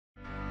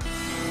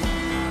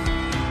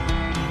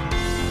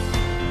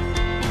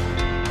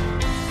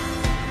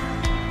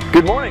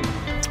Good morning.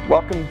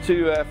 Welcome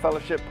to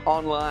Fellowship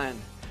Online.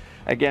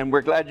 Again,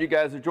 we're glad you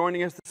guys are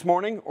joining us this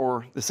morning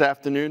or this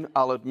afternoon.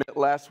 I'll admit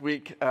last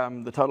week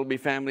the Tuttleby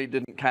family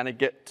didn't kind of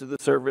get to the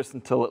service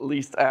until at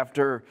least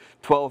after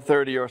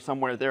 12:30 or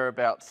somewhere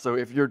thereabouts. So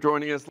if you're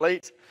joining us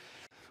late,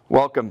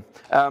 welcome.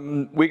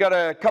 We got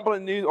a couple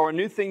of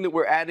new thing that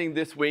we're adding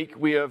this week.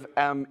 We have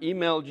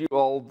emailed you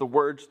all the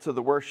words to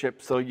the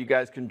worship so you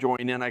guys can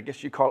join in. I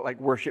guess you call it like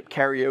worship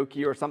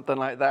karaoke or something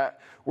like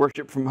that,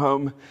 worship from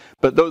home.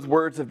 But those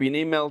words have been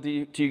emailed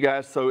to you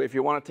guys. So if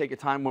you want to take a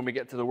time when we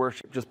get to the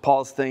worship, just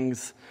pause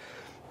things,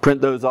 print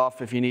those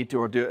off if you need to,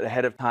 or do it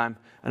ahead of time,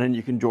 and then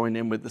you can join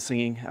in with the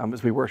singing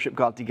as we worship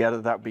God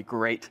together. That would be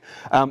great.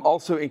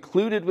 Also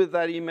included with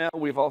that email,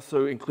 we've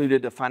also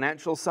included a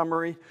financial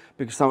summary,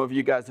 because some of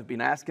you guys have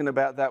been asking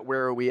about that.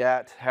 Where are we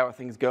at? How are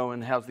things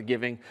going? How's the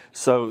giving?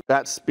 So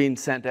that's been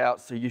sent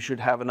out, so you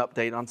should have an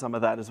update on some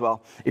of that as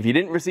well. If you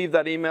didn't receive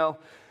that email,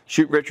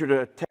 shoot Richard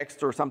a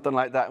text or something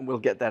like that, and we'll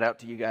get that out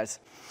to you guys.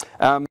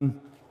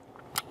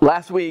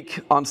 Last week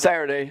on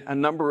Saturday, a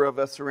number of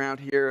us around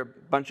here, a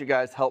bunch of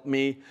guys helped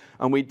me,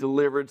 and we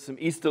delivered some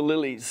Easter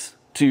lilies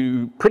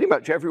to pretty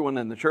much everyone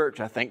in the church,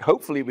 I think.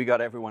 Hopefully we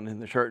got everyone in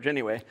the church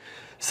anyway.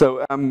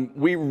 So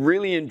we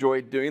really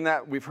enjoyed doing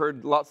that. We've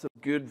heard lots of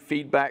good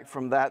feedback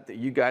from that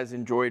you guys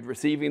enjoyed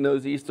receiving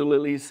those Easter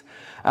lilies,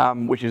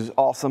 which is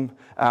awesome.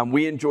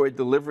 We enjoyed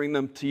delivering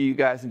them to you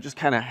guys and just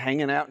kind of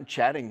hanging out and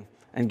chatting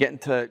and getting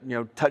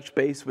to touch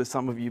base with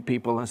some of you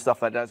people and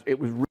stuff like that. It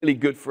was really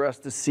good for us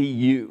to see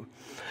you.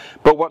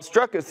 But what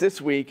struck us this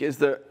week is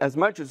that as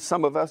much as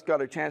some of us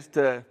got a chance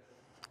to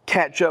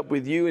catch up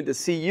with you and to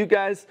see you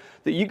guys,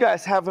 that you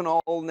guys haven't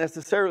all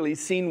necessarily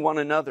seen one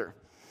another.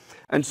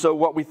 And so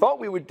what we thought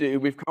we would do,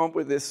 we've come up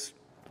with this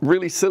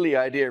really silly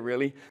idea,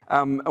 really.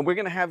 And we're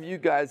going to have you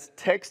guys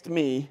text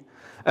me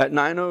at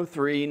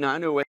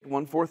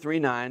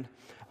 903-908-1439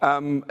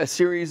 a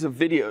series of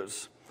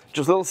videos.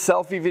 Just little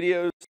selfie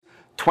videos,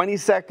 20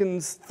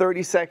 seconds,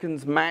 30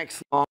 seconds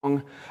max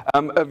long,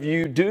 of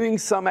you doing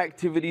some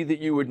activity that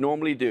you would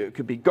normally do. It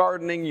could be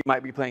gardening, you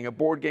might be playing a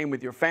board game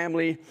with your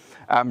family,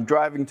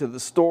 driving to the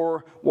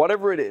store,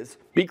 whatever it is.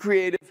 Be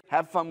creative,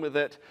 have fun with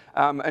it,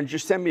 and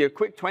just send me a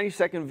quick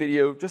 20-second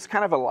video, just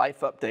kind of a life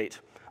update.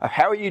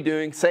 How are you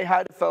doing? Say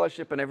hi to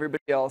Fellowship and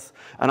everybody else,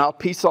 and I'll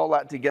piece all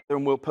that together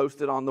and we'll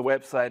post it on the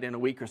website in a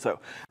week or so.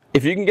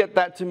 If you can get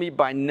that to me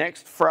by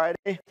next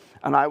Friday,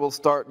 and I will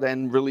start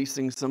then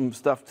releasing some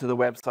stuff to the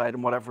website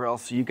and whatever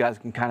else, so you guys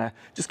can kind of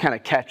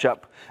catch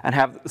up and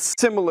have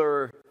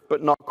similar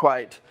but not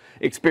quite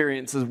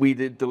experiences we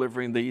did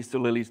delivering the Easter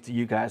lilies to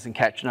you guys and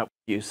catching up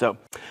with you. So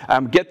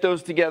get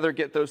those together,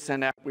 get those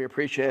sent out. We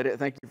appreciate it.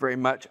 Thank you very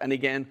much. And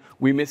again,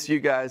 we miss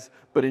you guys,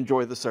 but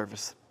enjoy the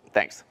service.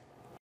 Thanks.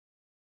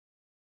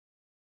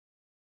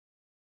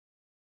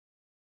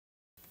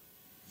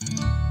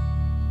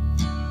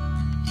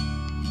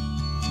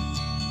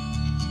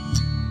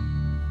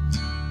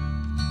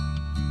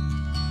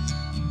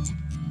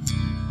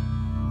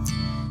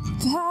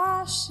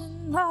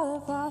 Passion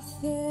of our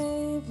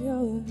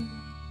Savior,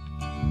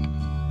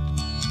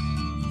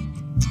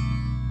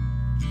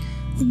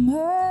 the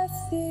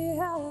mercy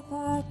of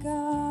our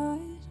God,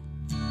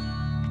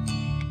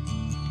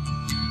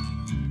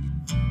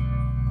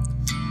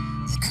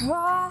 the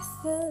cross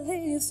that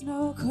leaves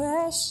no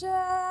question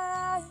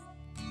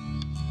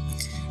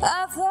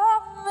of the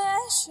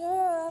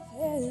measure of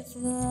His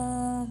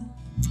love.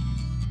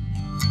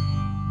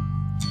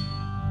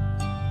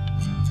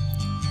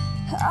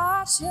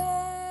 Our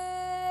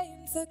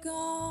chains are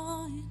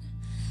gone,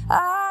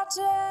 our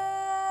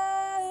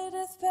debt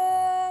is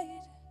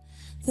paid,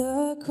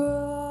 the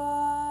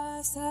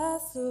cross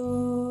has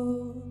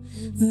overthrown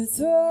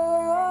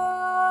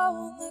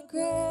the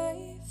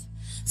grave.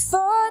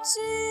 For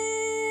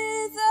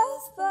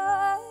Jesus'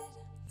 blood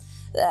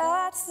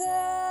that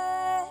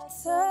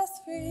sets us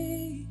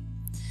free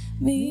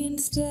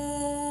means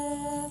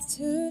death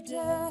to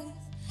death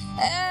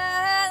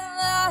and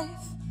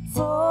life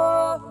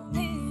for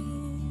me.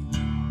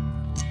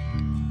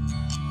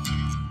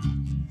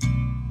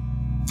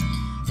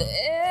 The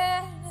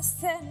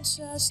innocent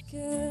judged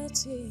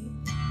guilty,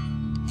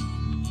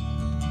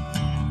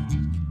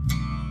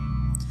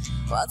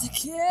 while the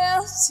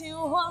guilty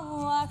one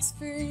walks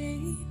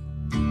free.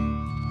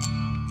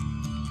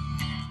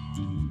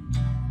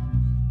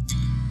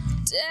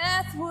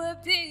 Death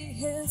would be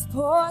his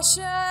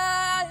portion,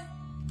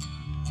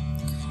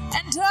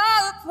 and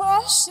our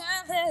portion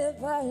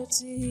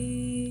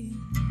liberty.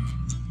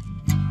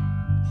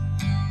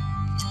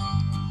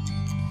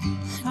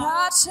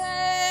 Our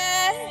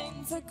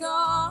chains are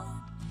gone,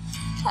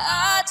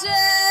 our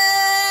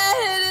debt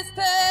is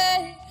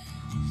paid,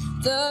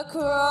 the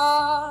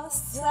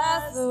cross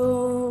has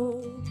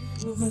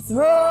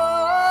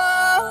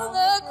overthrown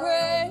the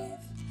grave.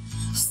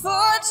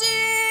 For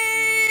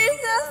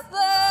Jesus'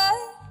 blood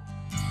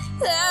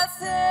that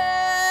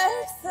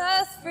sets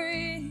us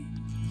free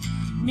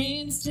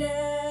means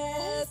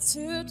death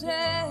to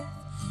death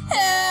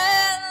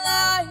and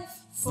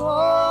life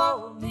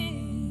for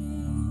me.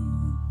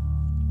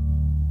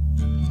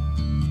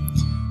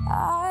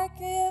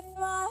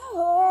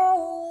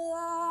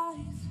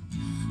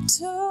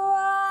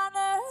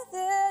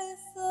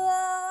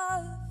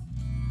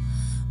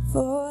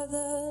 For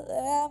the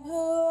Lamb who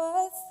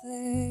was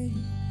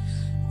slain,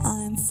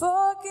 I'm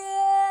forgiven.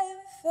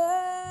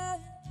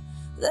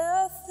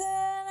 The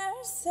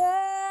sinner's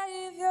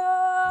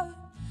Savior,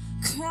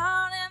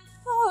 crowning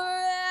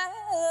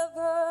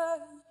forever.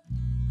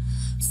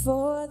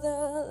 For the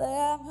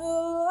Lamb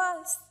who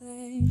was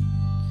slain,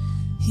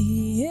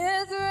 He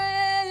is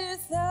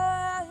risen.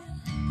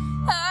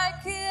 I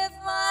give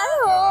my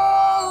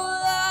whole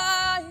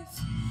life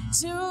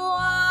to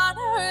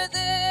honor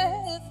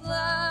this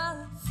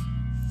life.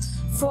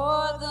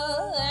 For the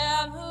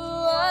Lamb who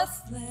was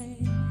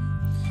slain,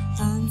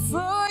 I'm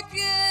forgiven.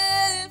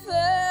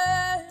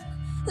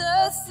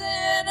 The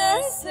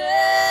sinner's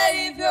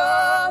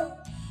Savior,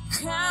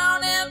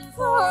 crowning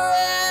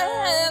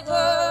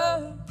forever.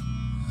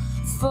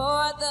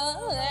 For the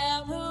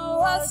Lamb who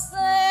was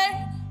slain,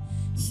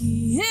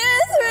 He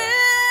is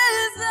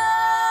risen.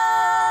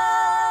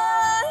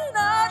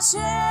 Our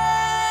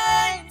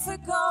chains are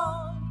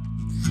gone,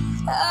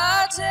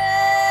 our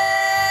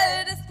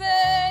debt is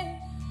paid.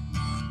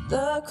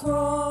 The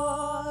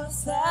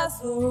cross has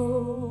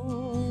overthrown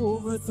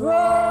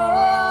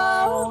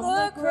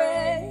the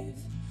grave.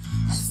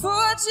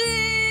 For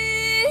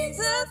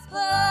Jesus'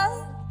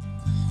 blood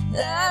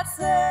that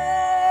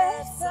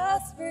sets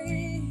us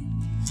free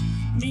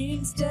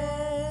means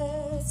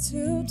death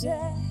to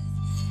death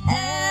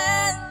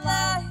and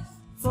life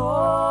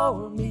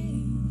for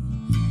me.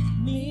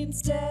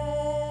 Means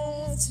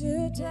death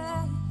to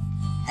death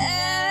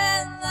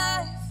and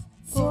life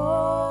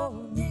for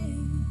me.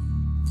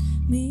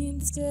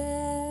 Means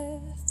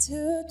death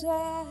to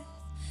death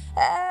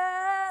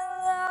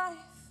and life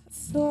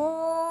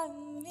for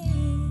me.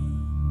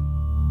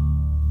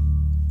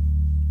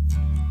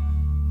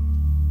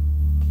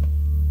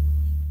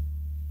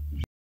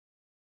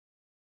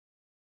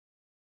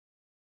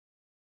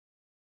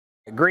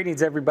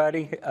 Greetings,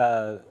 everybody.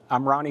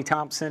 I'm Ronnie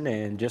Thompson,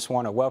 and just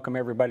want to welcome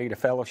everybody to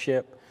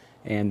Fellowship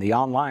and the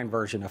online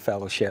version of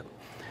Fellowship.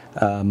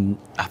 I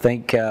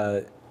think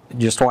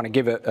just want to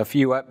give a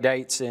few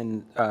updates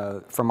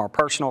from our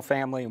personal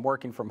family and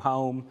working from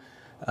home.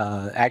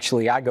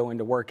 Actually, I go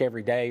into work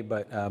every day,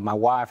 but my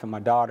wife and my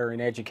daughter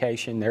in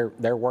education,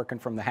 they're working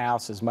from the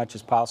house as much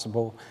as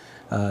possible.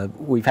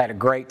 We've had a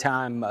great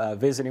time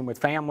visiting with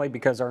family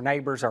because our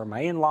neighbors are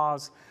my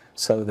in-laws.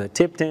 So the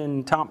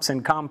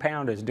Tipton-Thompson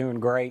compound is doing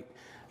great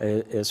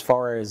as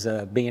far as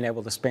being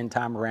able to spend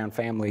time around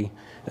family.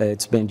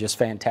 It's been just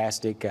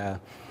fantastic.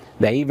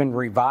 They even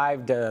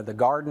revived the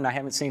garden. I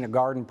haven't seen a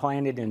garden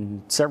planted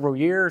in several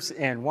years,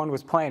 and one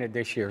was planted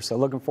this year. So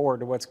looking forward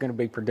to what's going to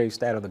be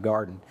produced out of the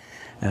garden.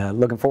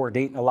 Looking forward to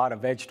eating a lot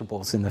of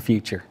vegetables in the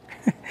future.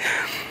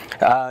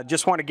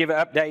 Just want to give an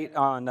update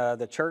on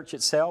the church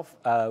itself.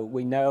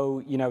 We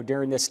know,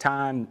 during this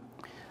time,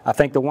 I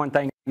think the one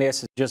thing I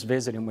miss is just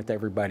visiting with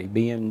everybody,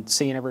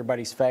 seeing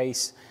everybody's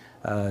face,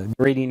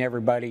 greeting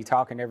everybody,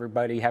 talking to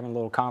everybody, having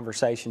little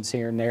conversations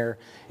here and there.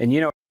 And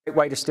a great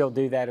way to still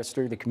do that is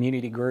through the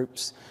community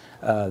groups.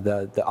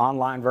 The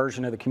online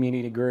version of the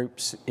community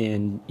groups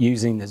in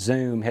using the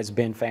Zoom has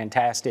been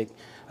fantastic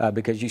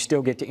because you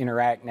still get to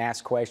interact and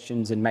ask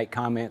questions and make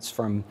comments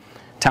from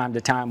time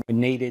to time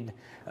when needed.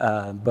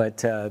 But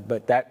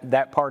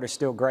that part is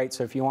still great.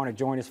 So if you want to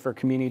join us for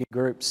community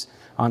groups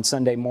on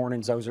Sunday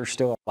mornings, those are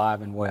still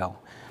alive and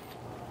well.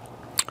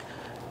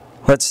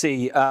 Let's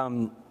see.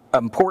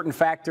 Important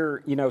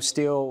factor, we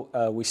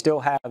still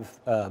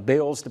have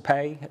bills to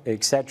pay,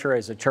 etc.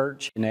 as a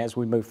church and as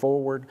we move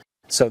forward.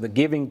 So the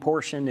giving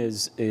portion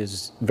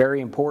is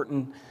very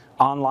important.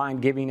 Online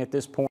giving at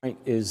this point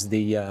is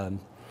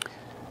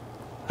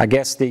I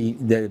guess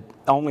the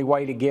only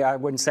way to give. I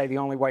wouldn't say the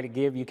only way to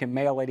give. You can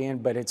mail it in,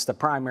 but it's the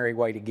primary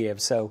way to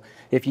give. So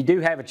if you do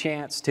have a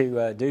chance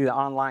to do the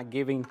online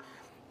giving,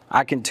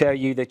 I can tell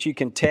you that you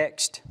can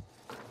text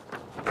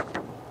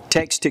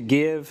to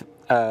give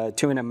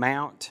to an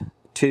amount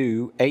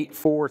to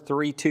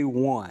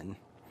 84321.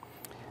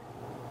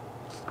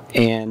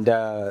 And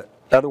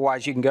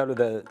otherwise, you can go to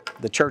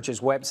the church's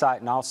website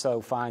and also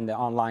find the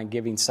online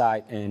giving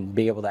site and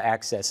be able to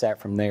access that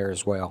from there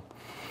as well.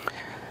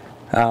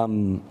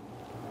 A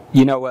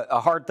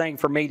hard thing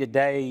for me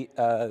today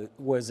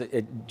was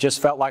it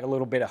just felt like a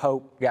little bit of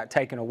hope got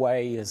taken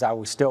away, as I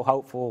was still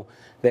hopeful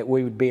that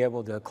we would be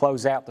able to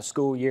close out the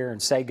school year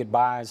and say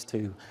goodbyes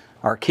to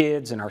our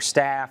kids and our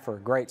staff for a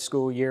great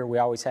school year. We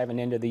always have an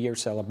end of the year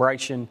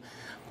celebration.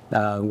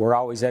 We're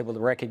always able to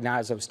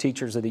recognize those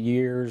teachers of the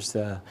years,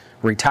 the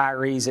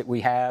retirees that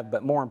we have,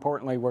 but more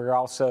importantly, we're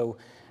also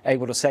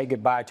able to say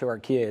goodbye to our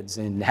kids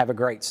and have a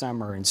great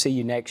summer and see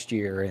you next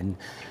year, and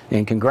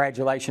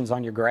congratulations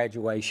on your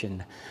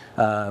graduation.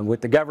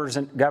 With the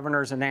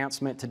governor's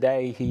announcement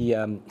today,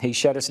 he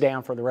shut us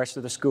down for the rest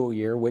of the school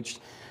year, which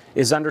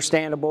is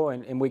understandable,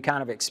 and we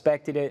kind of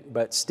expected it,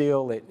 but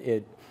still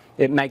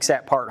it makes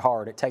that part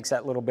hard. It takes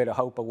that little bit of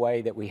hope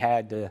away that we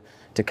had to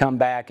come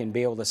back and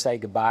be able to say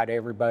goodbye to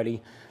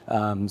everybody.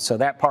 So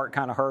that part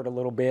kind of hurt a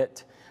little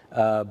bit.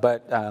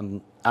 But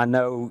I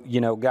know,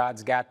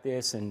 God's got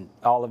this, and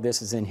all of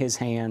this is in His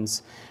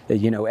hands,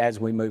 as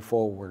we move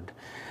forward.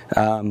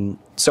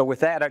 So with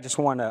that, I just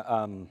want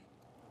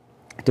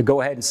to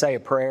go ahead and say a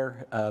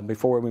prayer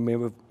before we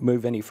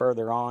move any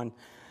further on.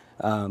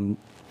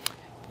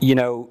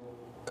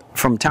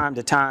 From time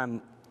to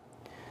time,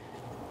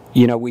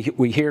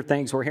 we hear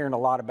things. We're hearing a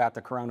lot about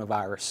the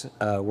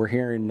coronavirus. We're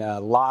hearing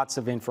lots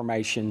of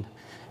information.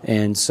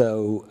 And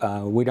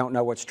so we don't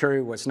know what's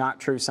true, what's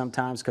not true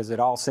sometimes, because it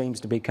all seems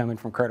to be coming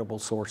from credible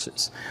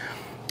sources.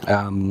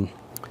 But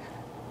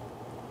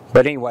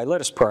anyway,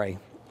 let us pray.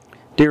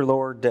 Dear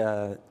Lord,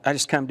 I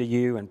just come to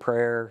you in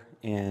prayer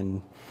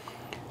and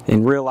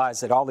realize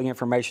that all the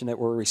information that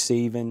we're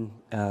receiving,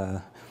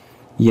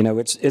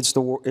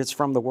 it's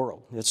from the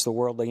world. It's the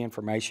worldly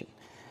information.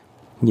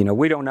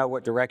 We don't know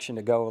what direction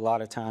to go a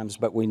lot of times,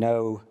 but we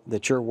know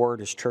that your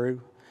word is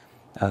true.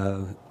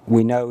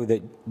 We know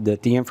that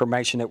the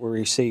information that we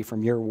receive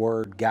from your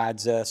word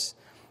guides us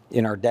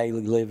in our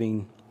daily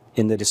living,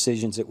 in the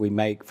decisions that we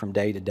make from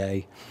day to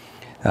day.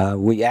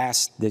 We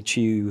ask that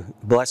you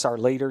bless our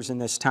leaders in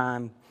this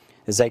time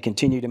as they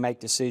continue to make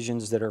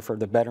decisions that are for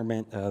the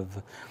betterment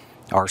of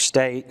our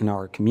state and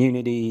our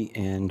community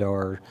and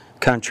our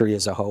country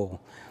as a whole.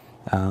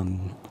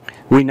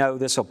 We know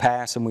this will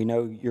pass, and we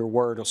know your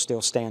word will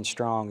still stand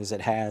strong as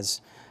it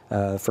has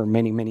for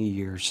many, many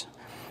years.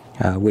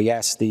 We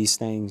ask these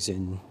things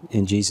in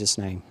Jesus'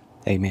 name.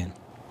 Amen.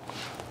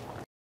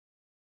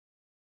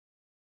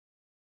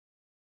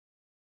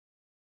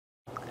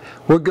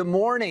 Well, good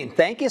morning.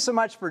 Thank you so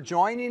much for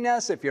joining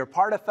us. If you're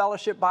part of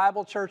Fellowship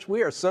Bible Church,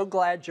 we are so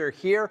glad you're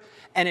here.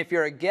 And if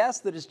you're a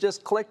guest that has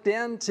just clicked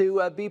in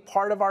to be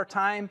part of our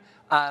time,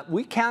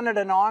 we count it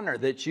an honor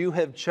that you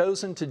have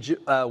chosen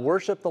to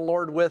worship the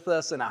Lord with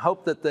us. And I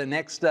hope that the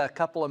next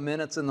couple of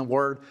minutes in the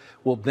Word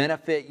will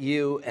benefit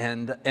you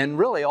and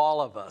really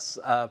all of us.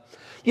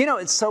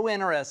 It's so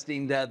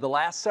interesting. The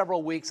last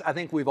several weeks, I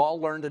think we've all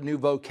learned a new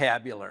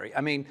vocabulary.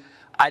 I mean,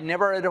 I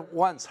never at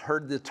once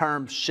heard the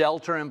term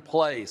shelter in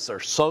place or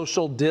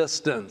social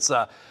distance,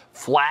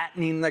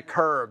 flattening the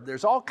curve.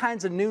 There's all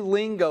kinds of new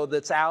lingo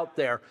that's out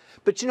there.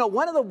 But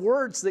one of the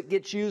words that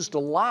gets used a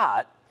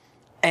lot,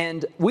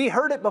 and we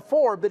heard it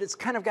before, but it's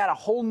kind of got a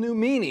whole new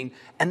meaning,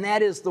 and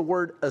that is the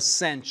word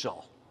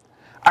essential.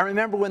 I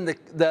remember when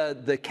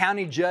the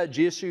county judge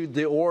issued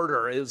the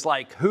order, it was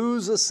like,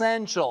 who's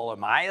essential?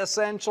 Am I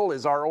essential?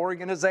 Is our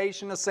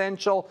organization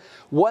essential?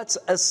 What's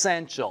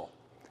essential?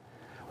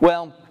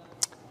 Well,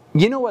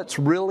 you know what's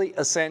really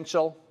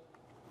essential?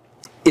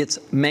 It's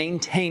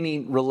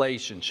maintaining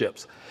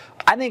relationships.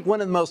 I think one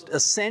of the most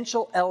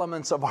essential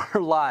elements of our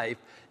life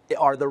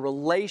are the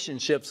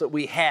relationships that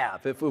we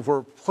have. If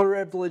we're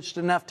privileged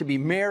enough to be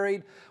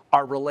married,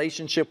 our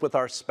relationship with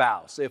our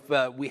spouse. If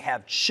we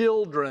have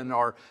children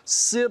or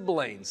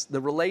siblings,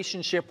 the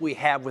relationship we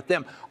have with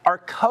them. Our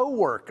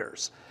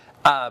co-workers.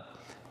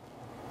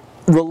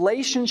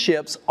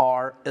 Relationships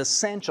are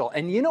essential.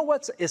 And you know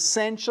what's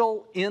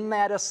essential in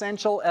that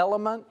essential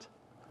element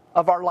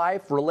of our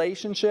life,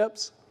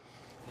 relationships?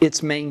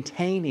 It's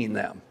maintaining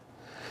them.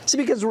 See,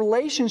 because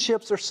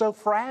relationships are so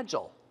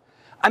fragile.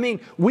 I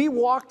mean, we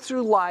walk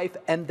through life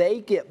and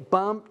they get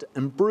bumped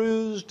and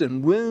bruised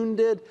and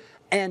wounded,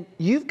 and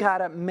you've got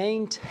to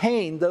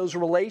maintain those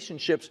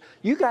relationships.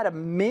 You've got to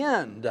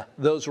mend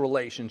those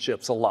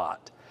relationships a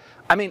lot.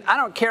 I mean, I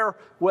don't care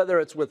whether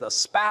it's with a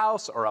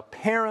spouse or a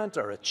parent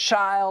or a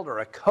child or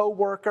a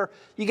coworker.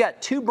 You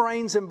got two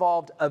brains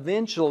involved.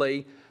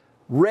 Eventually,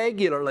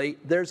 regularly,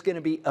 there's going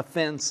to be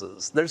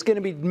offenses. There's going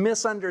to be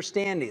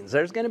misunderstandings.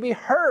 There's going to be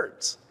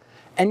hurts.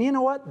 And you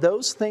know what?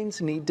 Those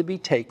things need to be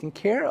taken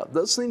care of.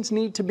 Those things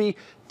need to be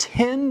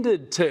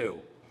tended to.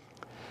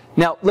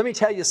 Now, let me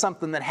tell you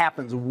something that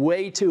happens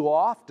way too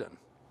often.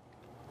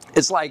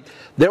 It's like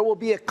there will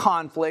be a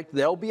conflict,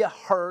 there'll be a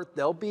hurt,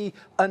 there'll be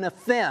an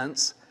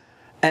offense.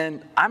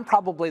 And I'm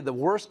probably the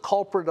worst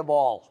culprit of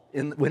all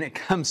when it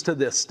comes to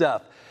this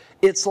stuff.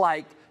 It's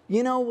like,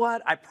 you know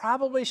what? I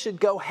probably should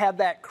go have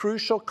that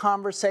crucial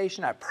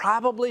conversation. I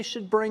probably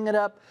should bring it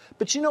up.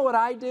 But you know what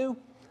I do?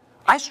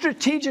 I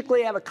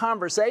strategically have a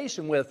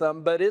conversation with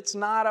them, but it's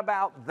not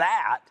about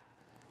that.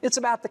 It's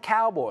about the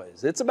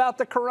Cowboys. It's about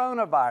the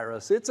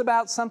coronavirus. It's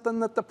about something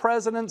that the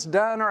president's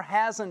done or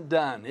hasn't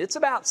done. It's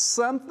about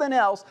something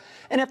else.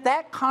 And if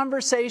that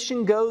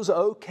conversation goes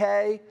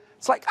okay,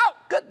 it's like, oh,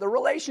 good, the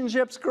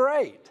relationship's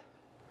great.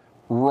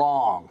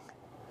 Wrong.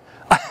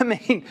 I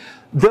mean,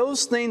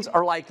 those things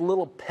are like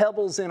little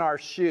pebbles in our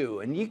shoe,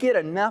 and you get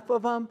enough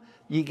of them,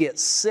 you get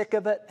sick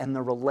of it, and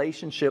the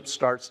relationship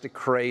starts to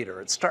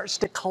crater. It starts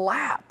to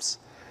collapse.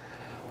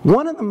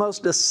 One of the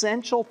most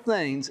essential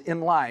things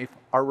in life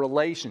are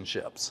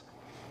relationships.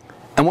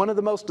 And one of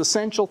the most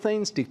essential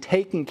things to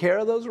taking care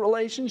of those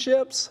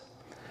relationships,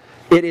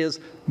 it is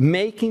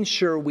making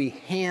sure we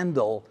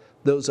handle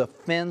those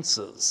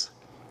offenses.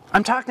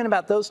 I'm talking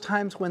about those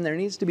times when there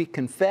needs to be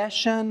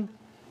confession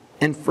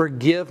and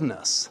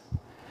forgiveness.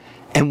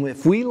 And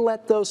if we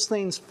let those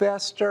things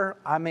fester,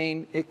 I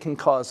mean, it can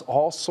cause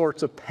all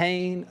sorts of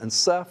pain and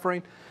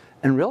suffering.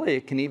 And really,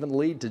 it can even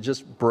lead to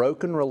just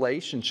broken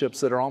relationships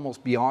that are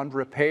almost beyond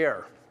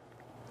repair.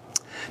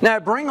 Now, I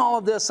bring all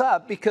of this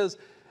up because,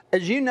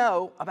 as you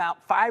know,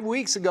 about 5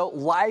 weeks ago,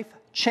 life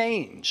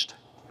changed.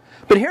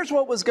 But here's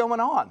what was going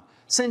on.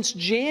 Since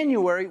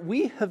January,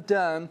 we have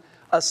done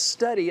a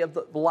study of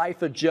the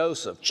life of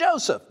Joseph.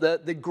 Joseph,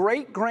 the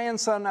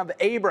great-grandson of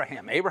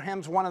Abraham.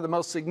 Abraham's one of the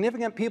most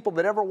significant people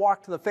that ever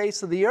walked the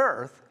face of the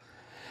earth.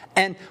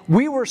 And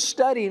we were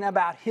studying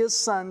about his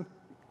son,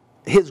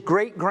 his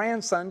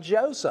great-grandson,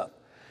 Joseph.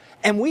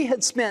 And we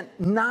had spent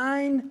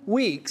 9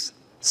 weeks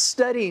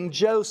studying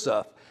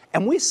Joseph.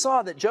 And we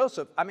saw that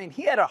Joseph, I mean,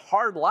 he had a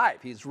hard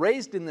life. He's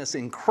raised in this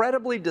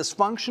incredibly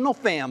dysfunctional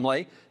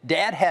family.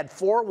 Dad had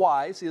 4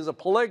 wives. He was a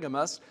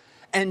polygamist.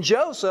 And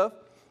Joseph,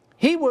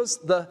 he was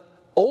the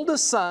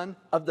oldest son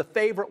of the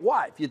favorite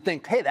wife. You'd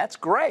think, hey, that's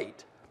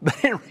great.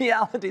 But in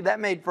reality, that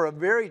made for a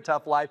very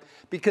tough life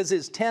because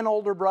his 10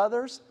 older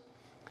brothers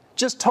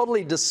just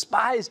totally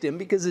despised him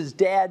because his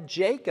dad,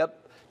 Jacob,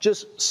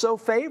 just so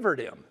favored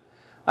him.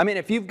 I mean,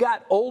 if you've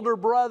got older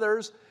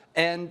brothers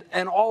and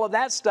all of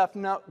that stuff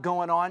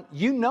going on,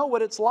 you know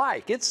what it's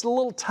like. It's a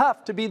little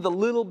tough to be the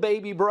little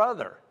baby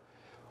brother.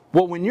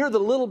 Well, when you're the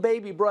little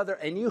baby brother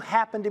and you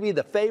happen to be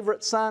the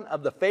favorite son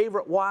of the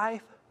favorite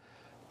wife,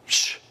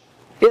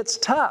 it's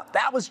tough.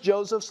 That was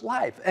Joseph's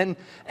life. And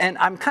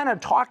I'm kind of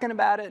talking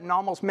about it and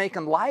almost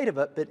making light of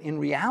it, but in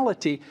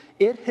reality,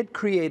 it had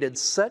created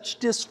such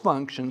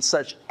dysfunction,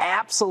 such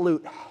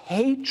absolute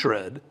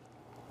hatred,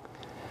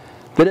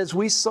 that as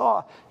we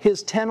saw,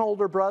 his 10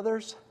 older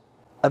brothers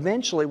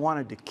eventually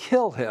wanted to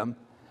kill him,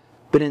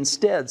 but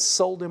instead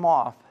sold him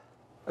off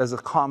as a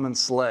common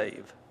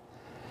slave.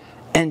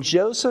 And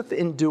Joseph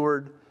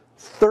endured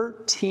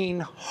 13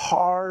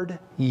 hard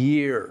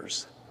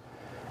years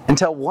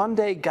until one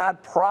day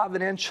God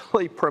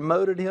providentially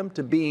promoted him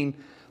to being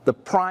the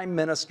prime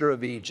minister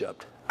of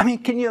Egypt. I mean,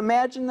 can you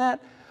imagine that?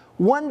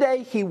 One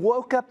day he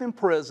woke up in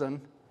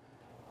prison,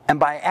 and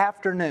by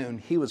afternoon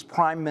he was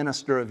prime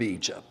minister of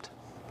Egypt.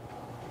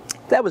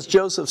 That was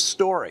Joseph's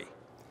story.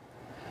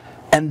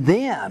 And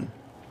then,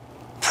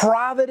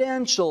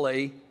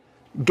 providentially,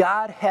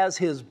 God has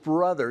his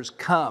brothers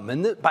come.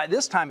 And by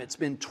this time, it's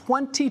been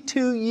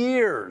 22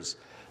 years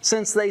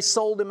since they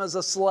sold him as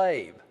a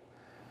slave.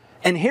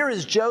 And here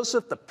is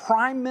Joseph, the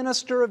prime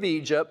minister of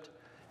Egypt,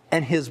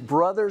 and his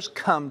brothers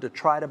come to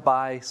try to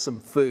buy some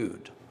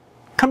food,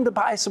 come to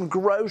buy some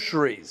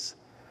groceries.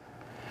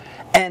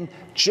 And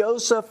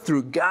Joseph,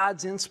 through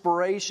God's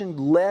inspiration,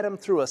 led them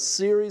through a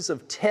series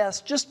of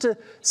tests just to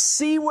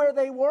see where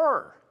they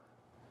were.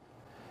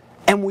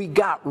 And we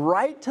got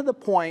right to the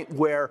point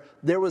where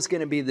there was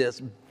going to be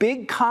this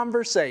big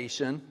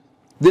conversation,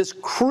 this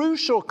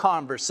crucial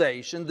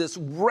conversation, this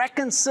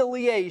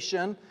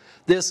reconciliation,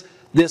 this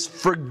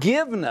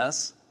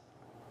forgiveness.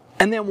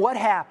 And then what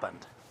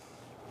happened?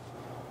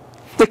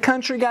 The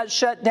country got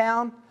shut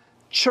down,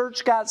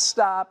 church got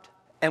stopped,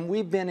 and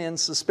we've been in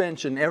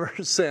suspension ever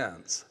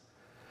since.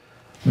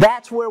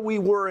 That's where we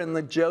were in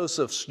the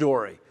Joseph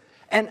story.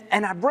 And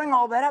I bring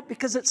all that up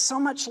because it's so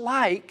much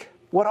like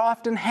what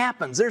often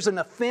happens. There's an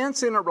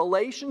offense in a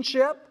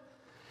relationship,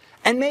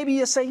 and maybe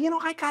you say, you know,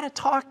 I got to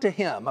talk to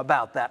him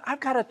about that. I've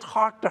got to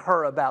talk to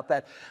her about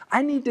that.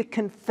 I need to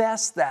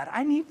confess that.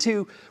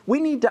 We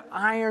need to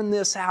iron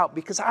this out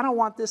because I don't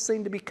want this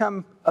thing to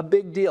become a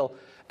big deal.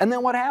 And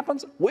then what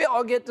happens? We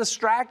all get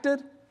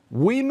distracted,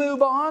 we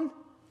move on,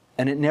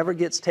 and it never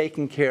gets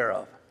taken care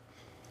of.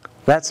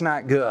 That's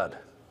not good.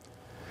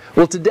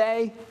 Well,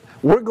 today,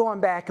 we're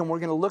going back and we're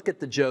going to look at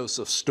the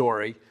Joseph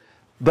story,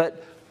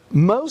 but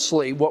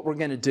mostly what we're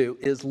going to do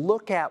is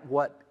look at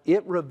what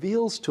it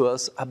reveals to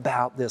us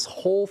about this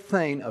whole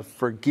thing of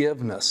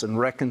forgiveness and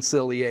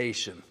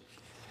reconciliation.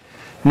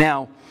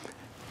 Now,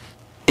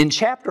 in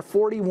chapter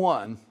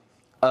 44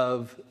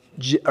 of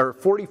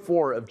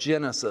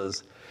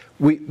Genesis,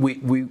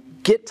 we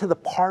get to the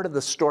part of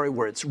the story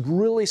where it's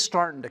really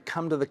starting to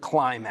come to the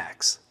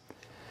climax.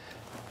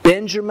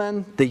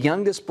 Benjamin, the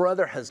youngest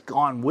brother, has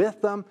gone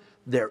with them.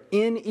 They're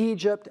in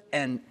Egypt,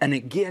 and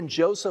again,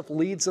 Joseph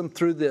leads them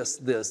through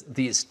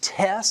these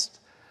tests,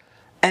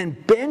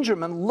 and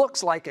Benjamin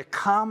looks like a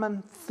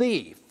common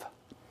thief.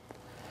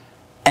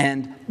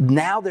 And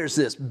now there's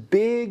this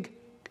big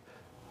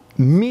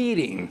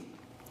meeting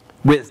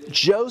with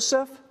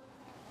Joseph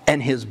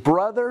and his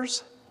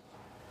brothers,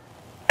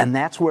 and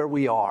that's where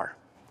we are.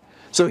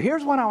 So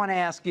here's what I want to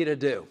ask you to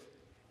do.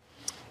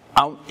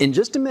 In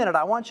just a minute,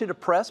 I want you to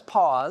press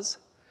pause,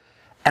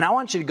 and I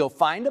want you to go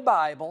find a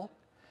Bible.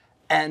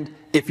 And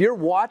if you're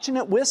watching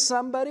it with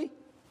somebody,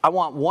 I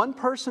want one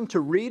person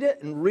to read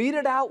it and read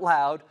it out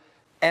loud.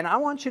 And I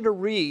want you to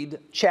read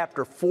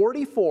chapter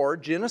 44,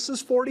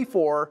 Genesis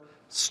 44,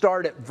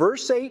 start at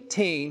verse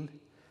 18,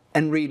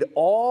 and read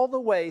all the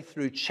way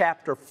through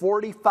chapter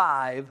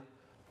 45,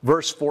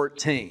 verse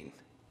 14.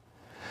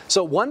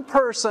 So one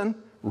person,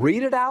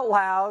 read it out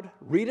loud,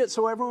 read it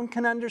so everyone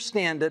can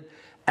understand it.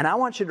 And I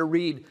want you to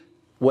read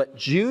what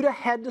Judah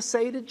had to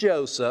say to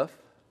Joseph,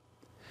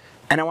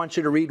 and I want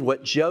you to read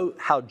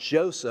how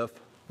Joseph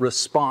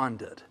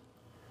responded.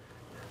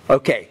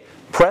 Okay,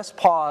 press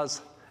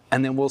pause,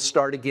 and then we'll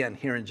start again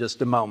here in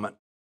just a moment.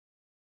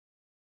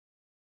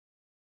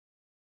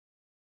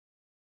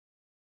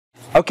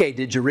 Okay,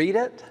 did you read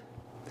it?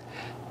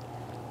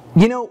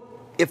 You know,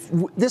 if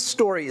this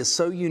story is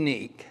so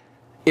unique,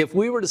 if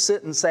we were to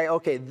sit and say,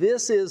 okay,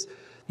 this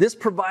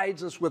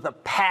provides us with a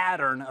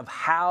pattern of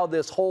how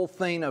this whole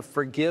thing of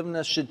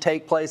forgiveness should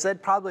take place,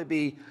 that'd probably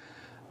be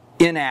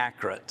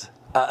inaccurate.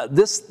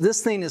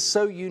 This thing is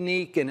so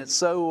unique and it's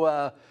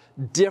so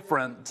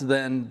different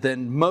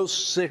than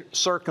most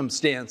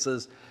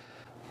circumstances.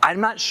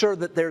 I'm not sure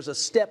that there's a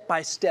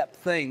step-by-step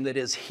thing that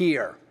is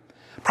here.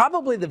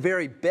 Probably the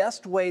very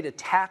best way to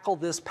tackle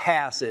this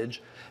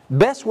passage,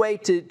 best way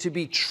to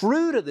be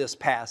true to this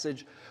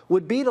passage,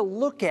 would be to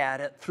look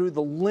at it through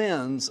the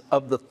lens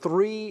of the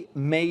three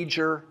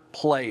major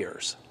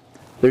players.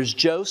 There's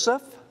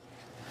Joseph,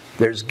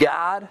 there's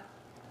God,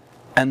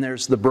 and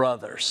there's the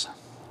brothers.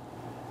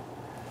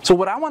 So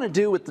what I want to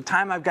do with the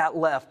time I've got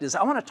left is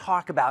I want to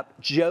talk about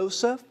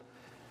Joseph,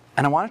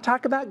 and I want to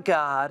talk about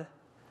God,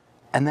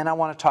 and then I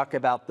want to talk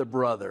about the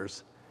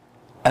brothers.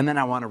 And then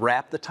I want to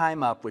wrap the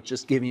time up with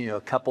just giving you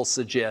a couple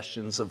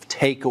suggestions of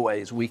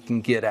takeaways we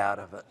can get out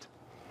of it.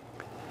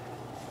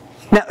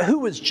 Now, who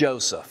was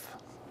Joseph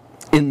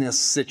in this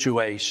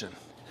situation?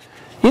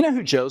 You know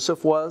who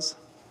Joseph was?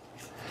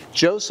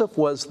 Joseph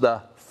was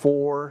the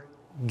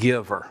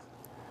forgiver.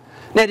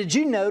 Now, did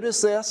you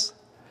notice this?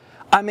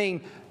 I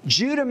mean,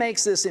 Judah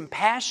makes this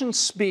impassioned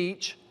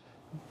speech.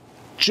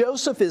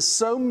 Joseph is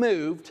so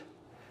moved,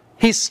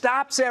 he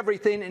stops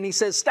everything and he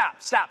says, "Stop,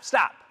 stop,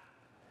 stop."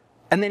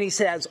 And then he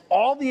says,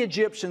 all the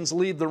Egyptians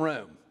leave the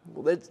room.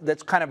 Well,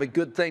 that's kind of a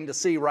good thing to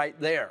see right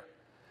there.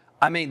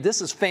 I mean,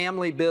 this is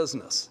family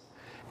business.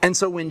 And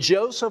so when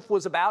Joseph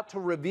was about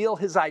to reveal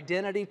his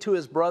identity to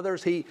his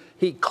brothers, he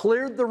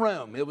cleared the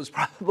room. It was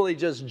probably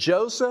just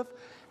Joseph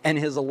and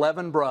his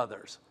 11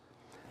 brothers.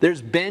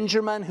 There's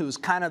Benjamin, who's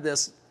kind of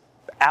this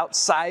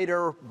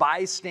outsider,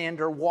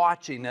 bystander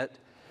watching it.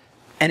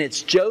 And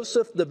it's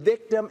Joseph, the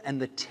victim, and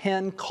the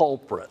 10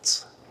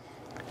 culprits.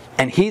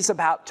 And he's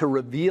about to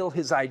reveal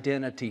his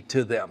identity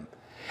to them.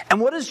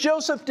 And what does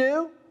Joseph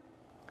do?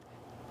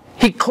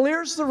 He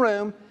clears the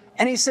room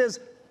and he says,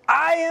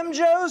 "I am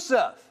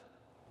Joseph."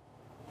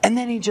 And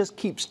then he just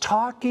keeps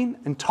talking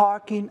and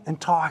talking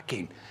and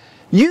talking.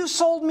 "You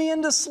sold me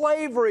into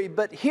slavery,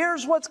 but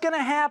here's what's going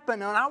to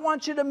happen. And I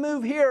want you to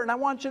move here and I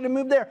want you to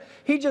move there."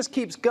 He just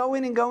keeps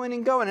going and going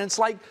and going. And it's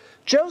like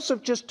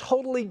Joseph just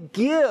totally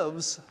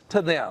gives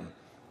to them.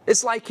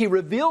 It's like he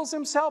reveals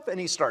himself and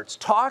he starts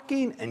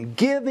talking and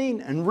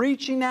giving and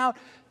reaching out.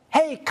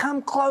 "Hey,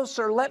 come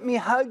closer, let me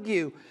hug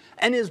you."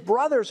 And his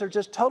brothers are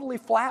just totally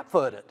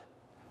flat-footed.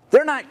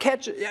 They're not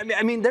catching,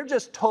 I mean, they're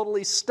just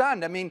totally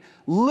stunned. I mean,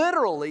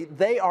 literally,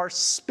 they are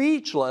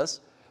speechless,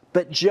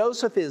 but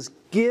Joseph is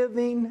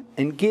giving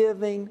and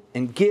giving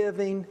and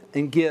giving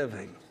and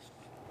giving.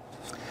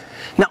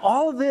 Now,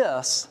 all of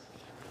this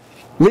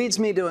leads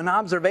me to an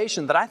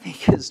observation that I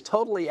think is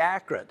totally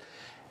accurate.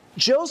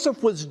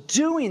 Joseph was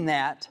doing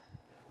that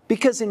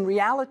because in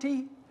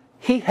reality,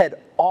 he had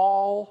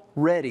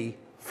already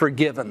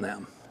forgiven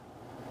them.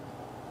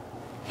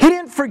 He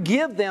didn't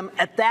forgive them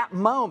at that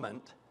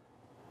moment.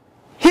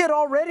 He had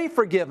already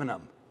forgiven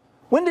them.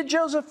 When did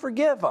Joseph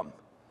forgive them?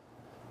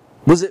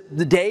 Was it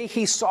the day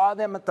he saw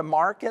them at the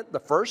market the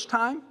first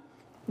time?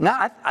 No,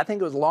 I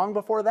think it was long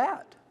before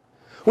that.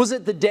 Was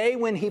it the day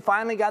when he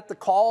finally got the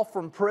call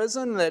from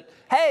prison that,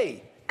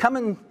 "Hey, come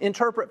and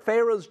interpret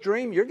Pharaoh's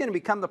dream, you're going to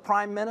become the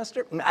prime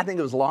minister"? I think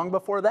it was long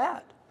before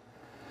that.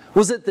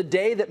 Was it the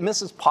day that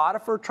Mrs.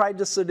 Potiphar tried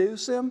to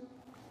seduce him?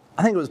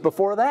 I think it was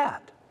before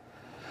that.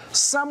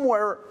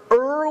 Somewhere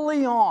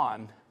early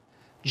on,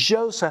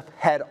 Joseph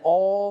had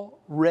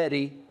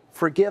already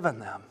forgiven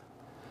them.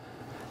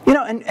 You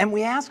know, and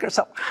we ask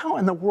ourselves, how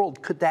in the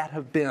world could that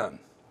have been?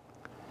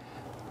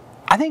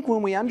 I think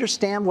when we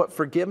understand what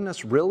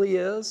forgiveness really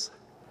is,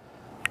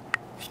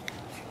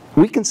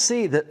 we can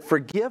see that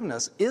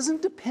forgiveness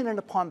isn't dependent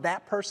upon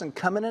that person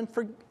coming and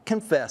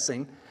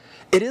confessing.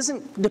 It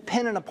isn't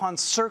dependent upon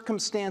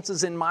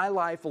circumstances in my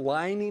life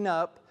lining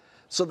up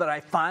so that I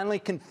finally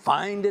can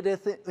find it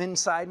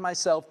inside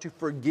myself to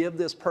forgive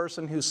this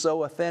person who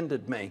so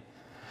offended me.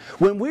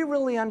 When we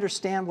really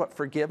understand what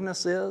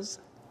forgiveness is,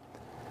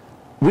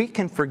 we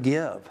can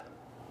forgive.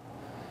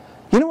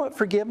 You know what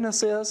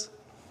forgiveness is?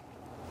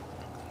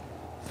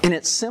 In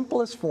its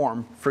simplest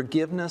form,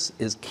 forgiveness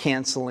is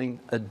canceling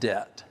a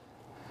debt.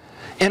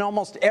 In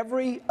almost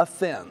every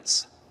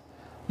offense,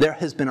 there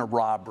has been a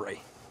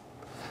robbery.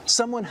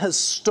 Someone has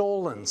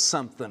stolen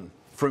something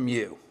from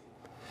you.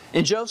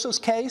 In Joseph's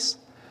case,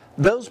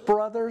 those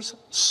brothers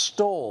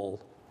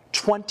stole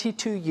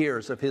 22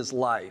 years of his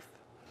life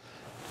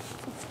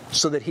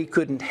so that he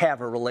couldn't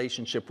have a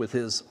relationship with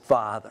his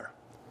father,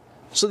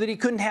 so that he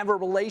couldn't have a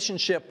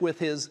relationship with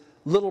his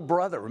little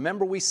brother.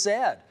 Remember, we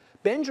said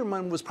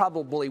Benjamin was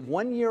probably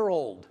 1 year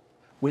old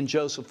when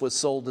Joseph was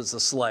sold as a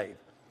slave.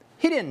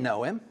 He didn't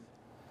know him.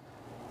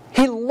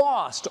 He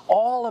lost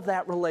all of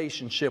that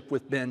relationship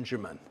with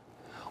Benjamin.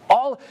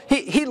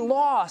 He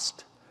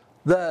lost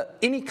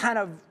any kind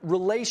of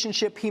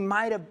relationship he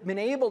might have been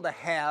able to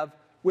have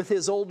with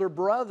his older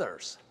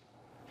brothers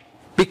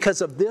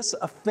because of this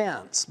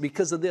offense,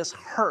 because of this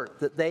hurt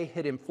that they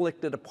had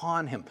inflicted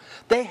upon him.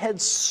 They had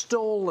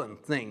stolen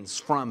things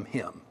from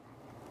him.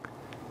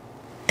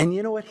 And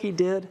you know what he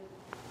did?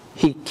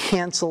 He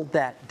canceled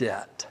that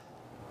debt.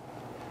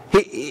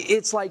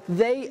 It's like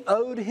they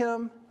owed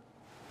him,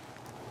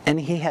 and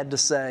he had to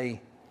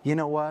say, you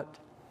know what?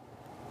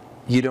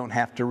 You don't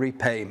have to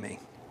repay me.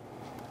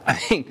 I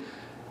mean,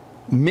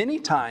 many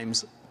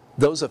times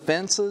those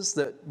offenses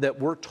that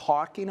we're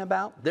talking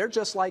about, they're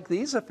just like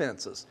these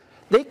offenses.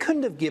 They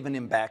couldn't have given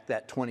him back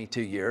that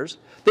 22 years.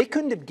 They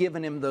couldn't have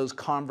given him those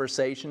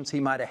conversations he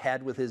might have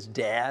had with his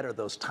dad or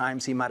those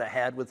times he might have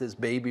had with his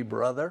baby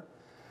brother.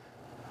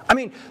 I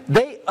mean,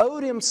 they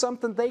owed him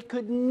something they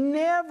could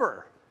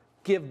never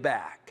give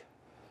back.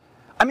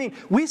 I mean,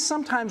 we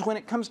sometimes, when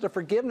it comes to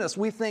forgiveness,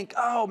 we think,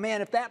 oh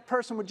man, if that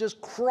person would just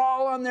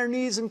crawl on their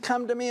knees and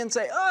come to me and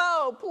say,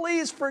 oh,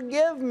 please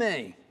forgive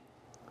me,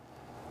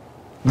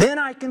 then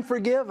I can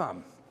forgive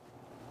them.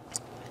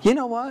 You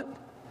know what?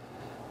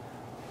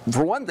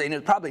 For one thing,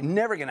 it's probably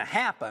never going to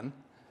happen.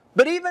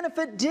 But even if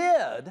it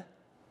did,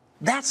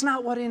 that's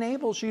not what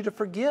enables you to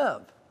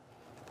forgive.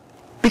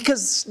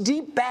 Because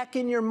deep back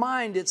in your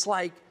mind, it's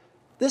like,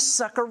 this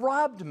sucker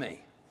robbed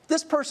me.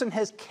 This person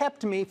has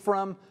kept me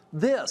from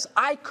this.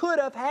 I could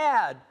have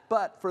had,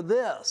 but for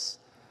this.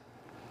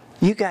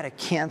 You got to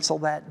cancel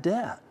that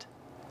debt.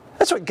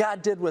 That's what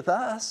God did with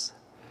us.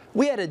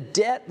 We had a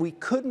debt we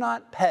could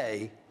not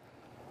pay,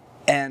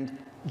 and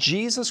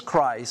Jesus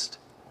Christ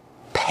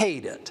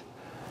paid it.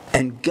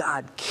 And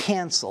God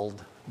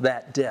canceled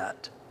that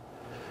debt.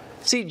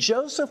 See,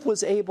 Joseph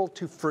was able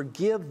to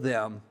forgive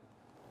them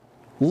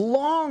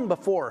long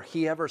before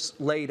he ever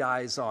laid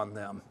eyes on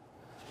them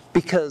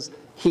because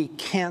he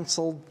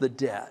canceled the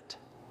debt.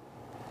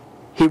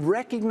 He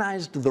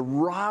recognized the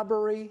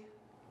robbery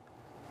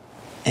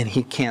and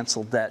he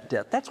canceled that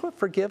debt. That's what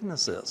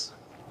forgiveness is.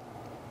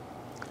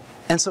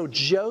 And so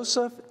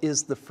Joseph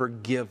is the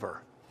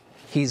forgiver.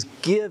 He's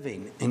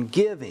giving and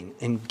giving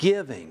and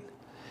giving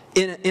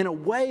in a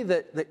way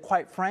that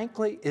quite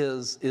frankly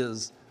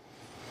is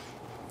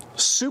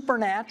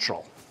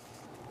supernatural.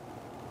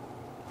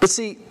 But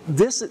see,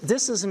 this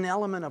is an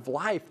element of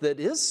life that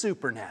is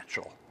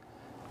supernatural.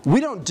 We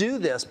don't do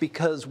this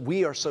because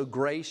we are so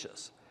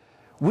gracious.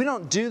 We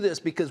don't do this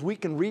because we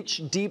can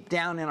reach deep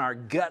down in our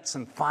guts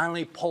and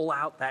finally pull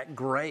out that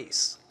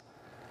grace.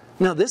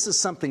 No, this is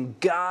something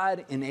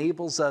God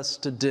enables us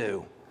to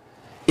do.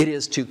 It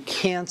is to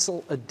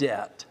cancel a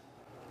debt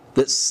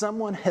that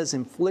someone has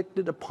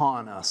inflicted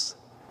upon us,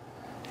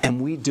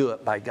 and we do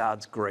it by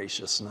God's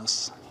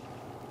graciousness.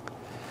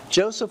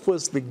 Joseph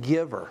was the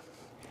giver.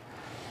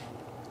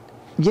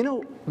 You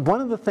know,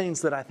 one of the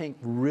things that I think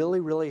really,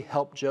 really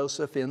helped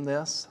Joseph in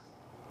this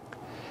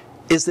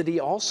is that he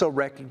also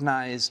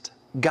recognized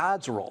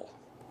God's role.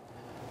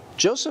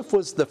 Joseph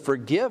was the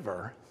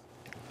forgiver,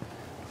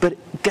 but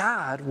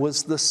God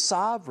was the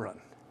sovereign.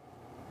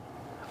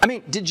 I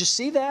mean, did you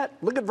see that?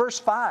 Look at verse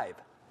 5.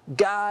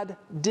 God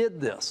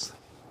did this.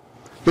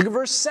 Look at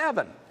verse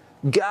 7.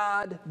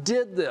 God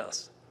did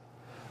this.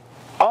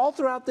 All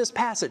throughout this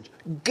passage,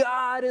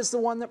 God is the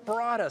one that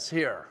brought us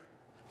here.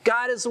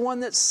 God is the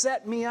one that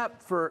set me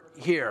up for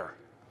here.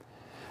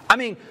 I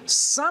mean,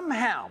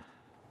 somehow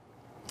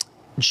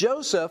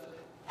Joseph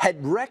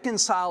had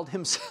reconciled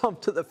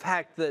himself to the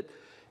fact that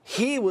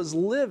he was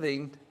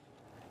living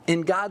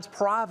in God's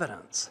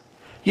providence.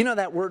 You know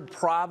that word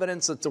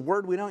providence, it's a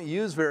word we don't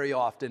use very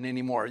often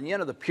anymore. You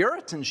know, the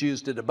Puritans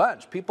used it a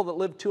bunch. People that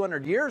lived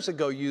 200 years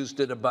ago used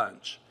it a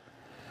bunch.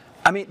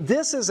 I mean,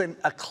 this is a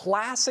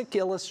classic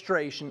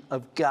illustration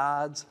of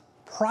God's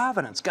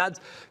providence. God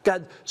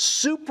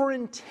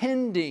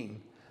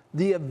superintending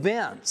the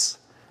events.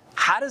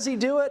 How does he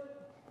do it?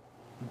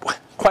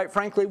 Quite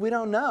frankly, we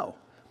don't know.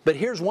 But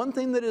here's one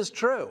thing that is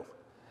true.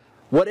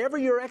 Whatever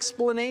your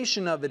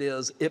explanation of it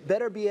is, it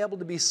better be able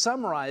to be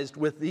summarized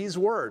with these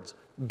words.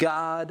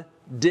 God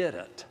did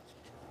it.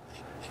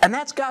 And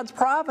that's God's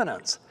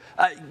providence.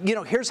 You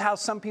know, here's how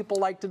some people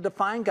like to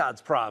define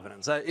God's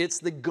providence. It's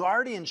the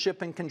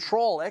guardianship and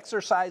control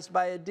exercised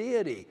by a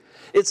deity.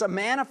 It's a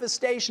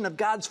manifestation of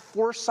God's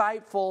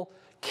foresightful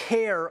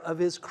care of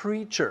his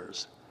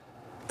creatures.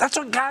 That's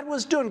what God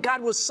was doing.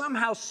 God was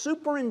somehow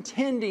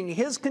superintending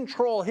his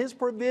control, his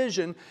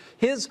provision,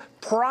 his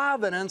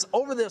providence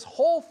over this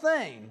whole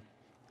thing.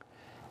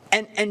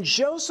 And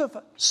Joseph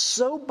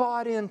so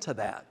bought into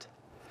that.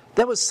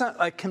 That was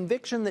a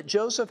conviction that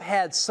Joseph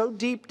had so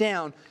deep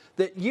down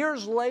that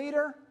years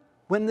later,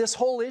 when this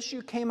whole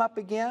issue came up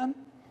again,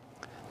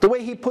 the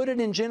way he put it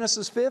in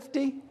Genesis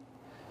 50,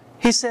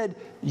 he said,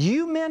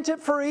 you meant it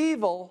for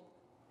evil,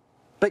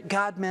 but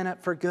God meant it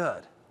for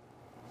good,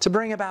 to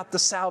bring about the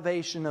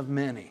salvation of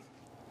many.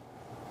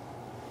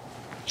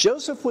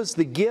 Joseph was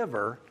the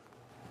giver,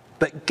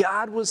 but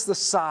God was the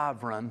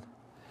sovereign,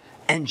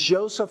 and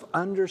Joseph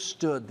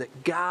understood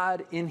that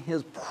God in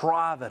his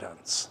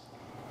providence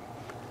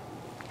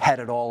had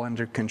it all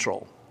under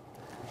control.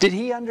 Did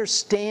he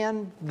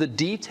understand the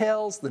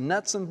details, the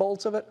nuts and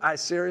bolts of it? I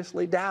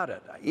seriously doubt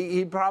it.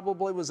 He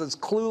probably was as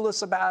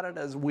clueless about it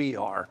as we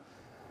are.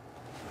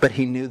 But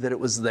he knew that it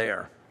was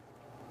there.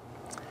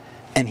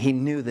 And he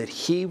knew that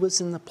he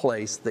was in the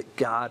place that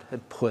God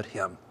had put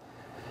him.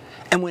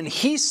 And when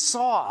he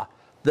saw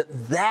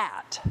that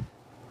that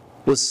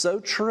was so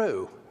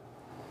true,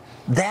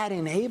 that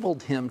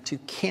enabled him to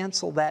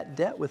cancel that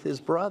debt with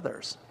his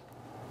brothers.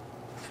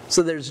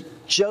 So there's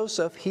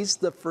Joseph, he's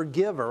the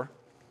forgiver.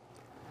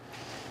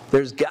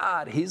 There's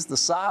God, he's the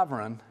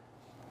sovereign.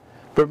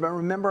 But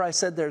remember I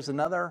said there's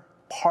another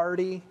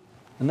party,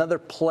 another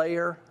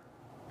player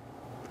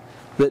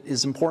that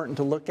is important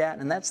to look at,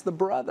 and that's the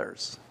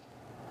brothers.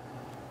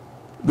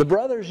 The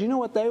brothers, you know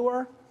what they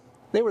were?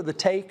 They were the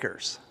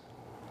takers.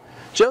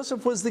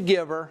 Joseph was the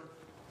giver,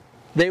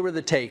 they were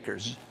the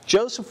takers.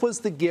 Joseph was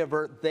the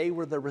giver, they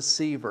were the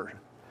receiver.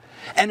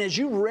 And as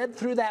you read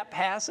through that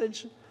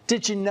passage,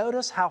 did you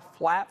notice how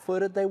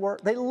flat-footed they were?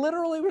 They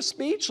literally were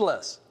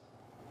speechless.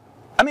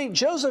 I mean,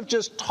 Joseph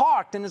just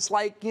talked, and it's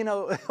like, you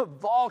know, a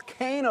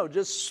volcano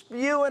just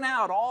spewing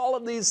out all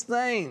of these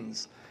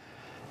things.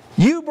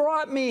 You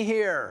brought me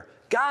here.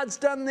 God's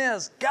done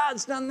this.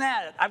 God's done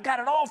that. I've got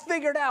it all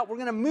figured out. We're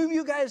going to move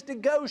you guys to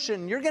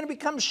Goshen. You're going to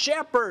become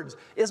shepherds.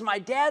 Is my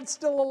dad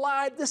still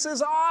alive? This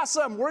is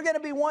awesome. We're going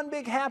to be one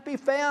big happy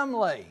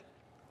family.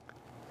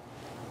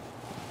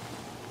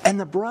 And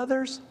the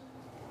brothers,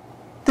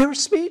 they were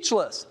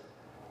speechless.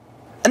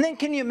 And then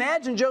can you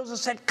imagine Joseph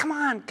said, come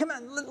on,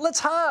 let's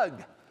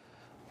hug.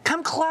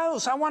 Come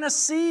close, I want to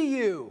see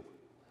you.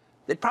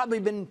 They'd probably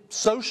been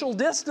social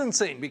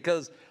distancing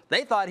because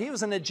they thought he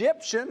was an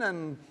Egyptian,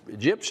 and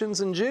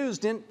Egyptians and Jews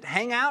didn't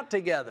hang out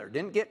together,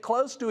 didn't get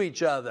close to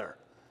each other.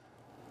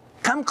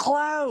 Come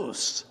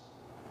close.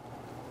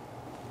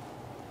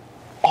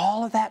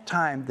 All of that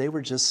time, they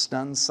were just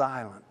stunned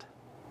silent.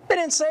 They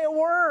didn't say a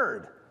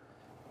word.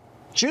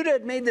 Judah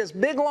had made this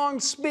big, long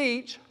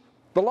speech,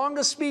 the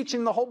longest speech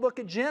in the whole book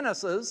of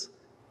Genesis.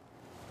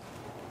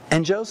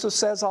 And Joseph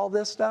says all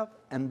this stuff,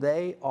 and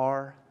they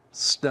are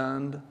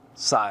stunned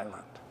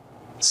silent,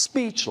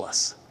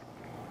 speechless.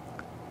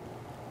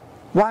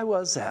 Why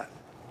was that?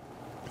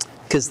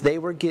 Because they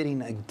were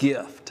getting a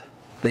gift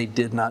they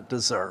did not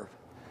deserve.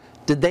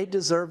 Did they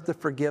deserve the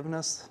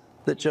forgiveness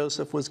that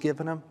Joseph was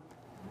giving them?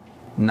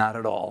 Not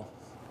at all.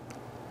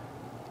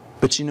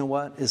 But you know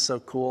what is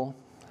so cool?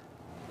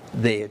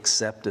 They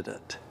accepted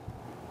it.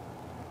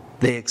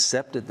 They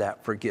accepted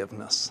that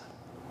forgiveness.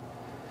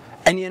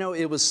 And you know,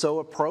 it was so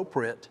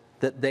appropriate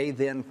that they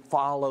then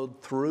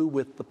followed through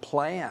with the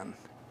plan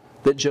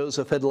that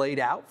Joseph had laid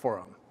out for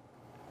them,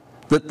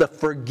 that the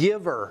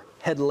forgiver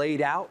had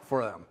laid out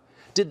for them.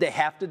 Did they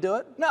have to do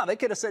it? No, they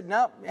could have said,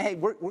 no, hey,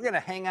 we're going to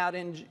hang out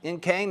in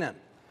Canaan.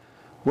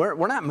 We're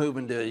not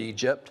moving to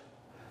Egypt.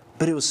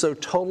 But it was so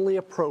totally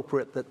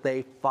appropriate that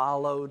they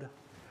followed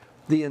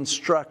the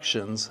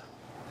instructions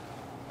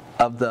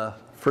of the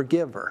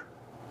forgiver.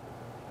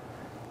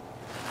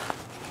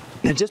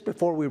 And just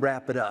before we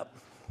wrap it up,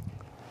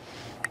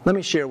 let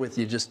me share with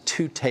you just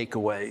two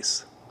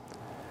takeaways.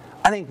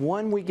 I think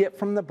one we get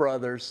from the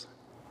brothers,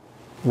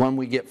 one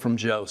we get from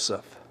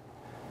Joseph.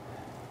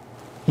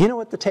 You know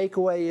what the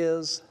takeaway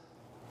is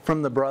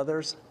from the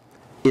brothers?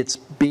 It's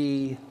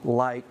be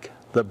like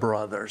the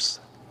brothers.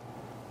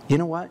 You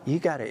know what? You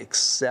got to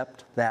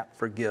accept that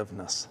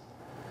forgiveness.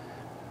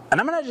 And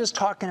I'm not just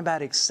talking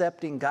about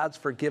accepting God's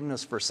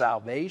forgiveness for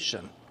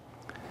salvation.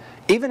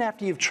 Even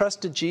after you've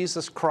trusted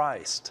Jesus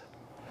Christ,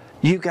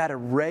 you've got to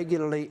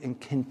regularly and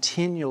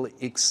continually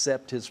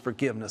accept His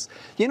forgiveness.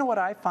 You know what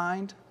I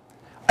find?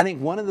 I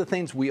think one of the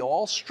things we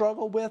all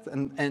struggle with,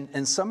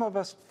 and some of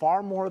us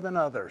far more than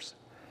others,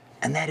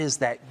 and that is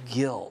that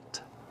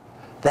guilt,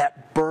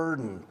 that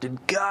burden.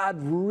 Did God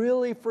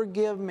really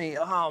forgive me?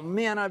 Oh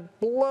man, I've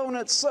blown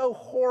it so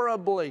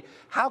horribly.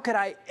 How could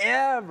I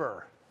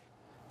ever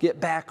get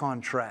back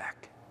on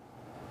track?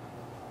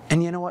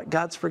 And you know what?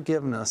 God's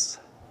forgiveness,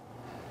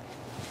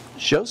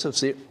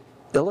 Joseph's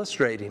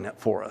illustrating it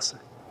for us.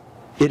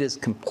 It is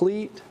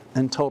complete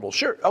and total.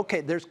 Sure,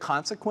 okay, there's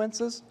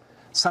consequences.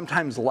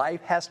 Sometimes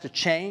life has to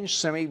change.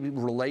 Some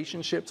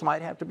relationships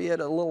might have to be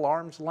at a little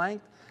arm's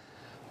length.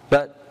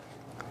 But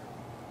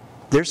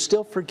there's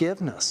still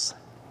forgiveness.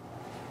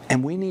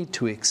 And we need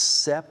to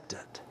accept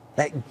it.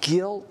 That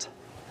guilt,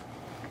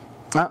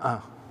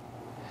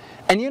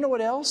 And you know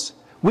what else?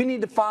 We need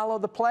to follow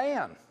the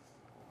plan.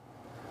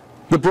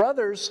 The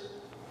brothers,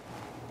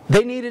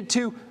 they needed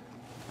to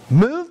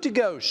move to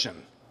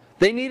Goshen.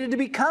 They needed to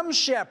become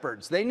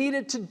shepherds. They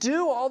needed to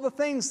do all the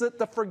things that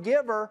the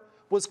forgiver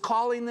was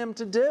calling them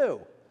to do.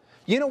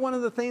 You know one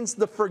of the things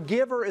the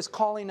forgiver is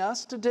calling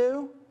us to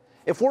do?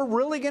 If we're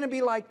really going to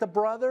be like the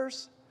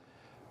brothers,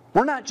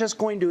 we're not just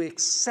going to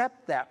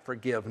accept that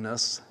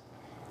forgiveness.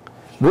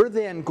 We're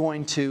then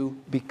going to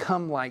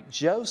become like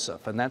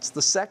Joseph, and that's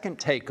the second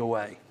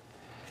takeaway.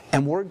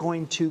 And we're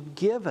going to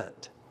give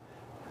it.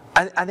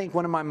 I think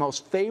one of my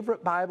most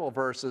favorite Bible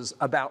verses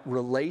about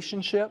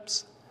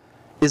relationships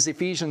is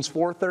Ephesians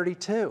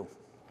 4:32.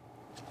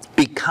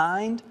 Be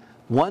kind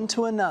one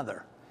to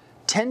another,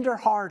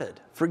 tender-hearted,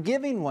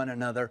 forgiving one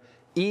another,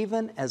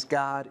 even as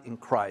God in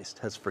Christ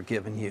has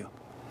forgiven you.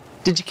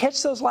 Did you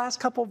catch those last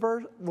couple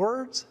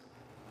words?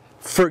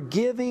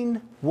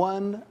 Forgiving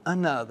one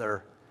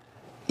another,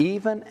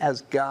 even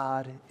as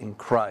God in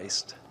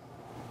Christ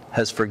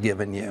has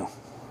forgiven you.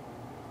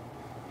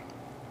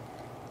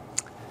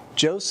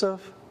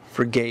 Joseph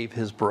forgave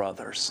his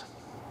brothers.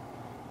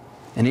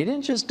 And he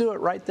didn't just do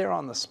it right there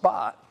on the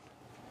spot.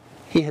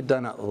 He had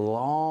done it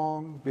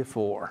long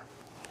before.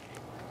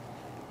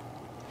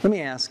 Let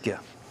me ask you,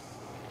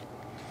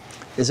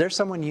 is there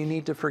someone you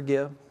need to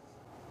forgive?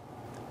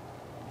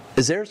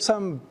 Is there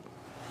something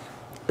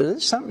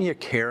you're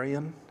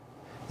carrying?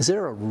 Is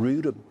there a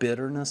root of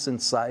bitterness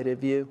inside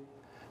of you?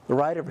 The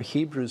writer of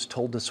Hebrews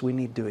told us we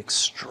need to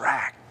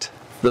extract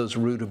those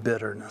root of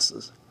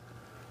bitternesses.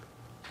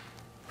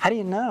 How do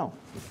you know?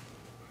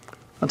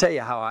 I'll tell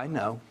you how I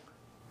know.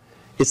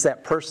 It's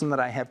that person that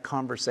I have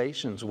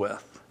conversations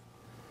with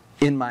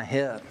in my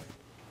head.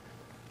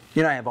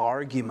 You know, I have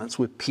arguments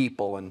with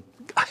people and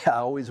I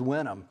always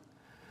win them.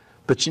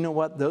 But you know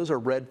what? Those are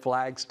red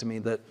flags to me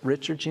that,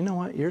 Richard, you know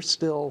what?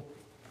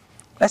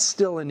 That's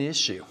still an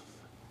issue.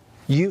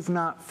 You've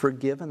not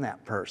forgiven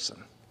that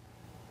person.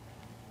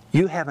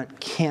 You haven't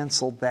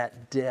canceled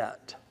that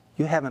debt.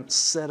 You haven't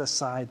set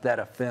aside that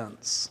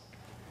offense.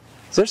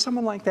 Is there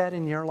someone like that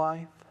in your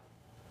life?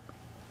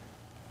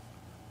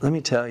 Let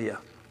me tell you,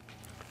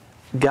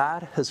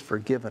 God has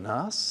forgiven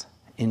us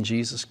in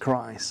Jesus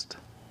Christ.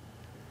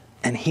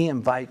 And He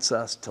invites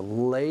us to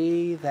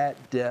lay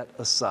that debt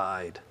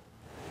aside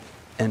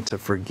and to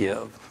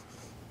forgive.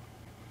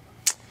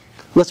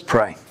 Let's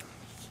pray.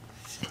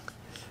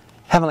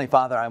 Heavenly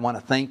Father, I want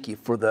to thank you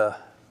for the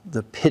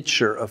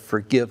picture of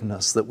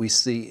forgiveness that we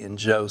see in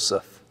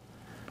Joseph.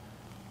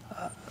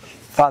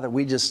 Father,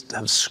 we just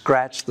have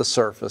scratched the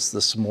surface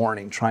this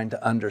morning trying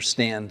to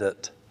understand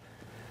it.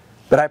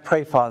 But I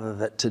pray, Father,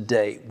 that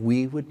today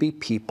we would be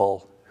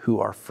people who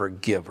are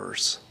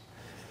forgivers.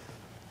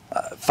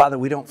 Father,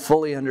 we don't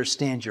fully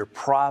understand your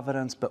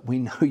providence, but we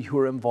know you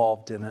are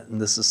involved in it, and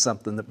this is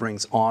something that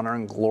brings honor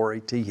and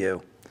glory to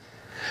you.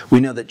 We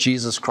know that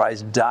Jesus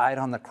Christ died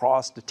on the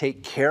cross to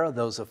take care of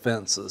those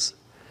offenses.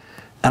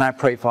 And I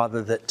pray,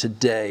 Father, that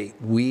today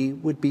we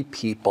would be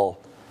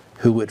people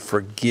who would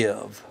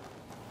forgive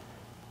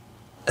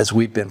as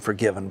we've been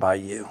forgiven by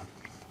you.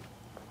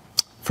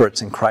 For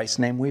it's in Christ's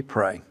name we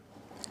pray.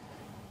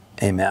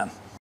 Amen.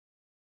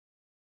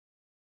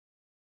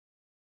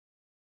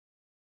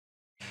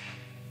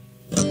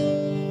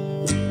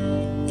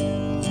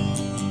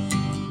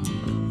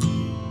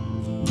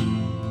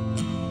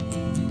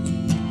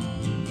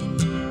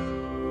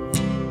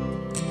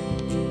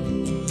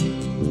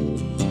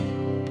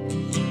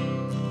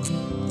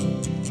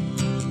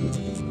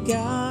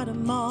 God,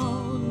 I'm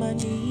on my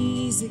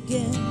knees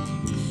again.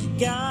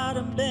 God,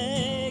 I'm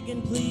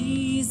begging,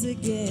 please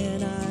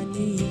again. I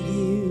need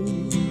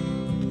you.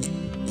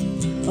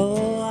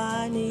 Oh,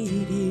 I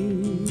need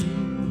you.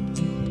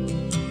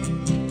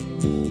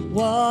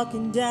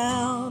 Walking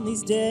down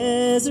these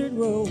desert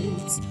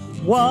roads,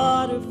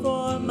 water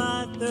for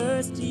my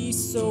thirsty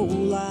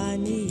soul. I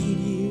need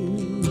you.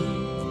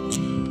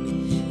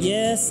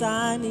 Yes,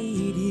 I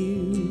need you.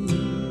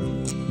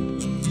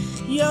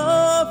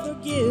 Your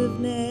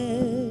forgiveness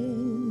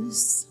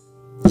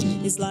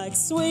is like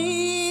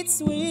sweet,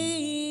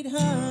 sweet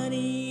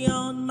honey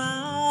on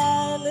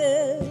my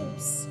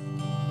lips,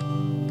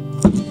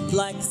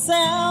 like the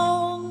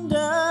sound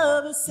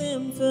of a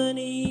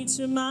symphony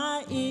to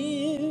my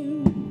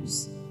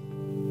ears.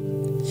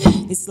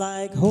 It's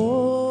like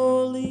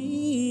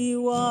holy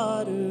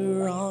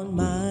water on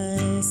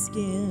my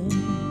skin.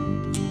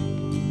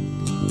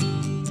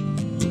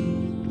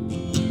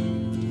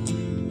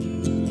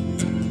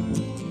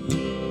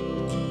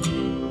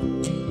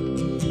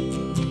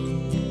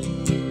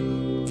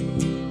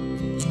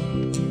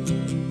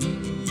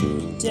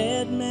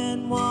 Dead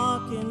man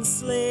walking,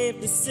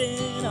 slave to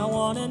sin. I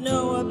want to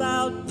know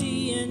about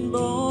being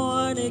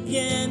born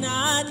again.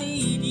 I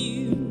need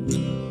you.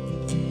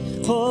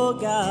 Oh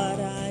God,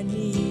 I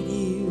need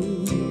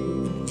you.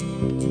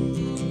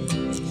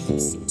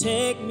 So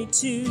take me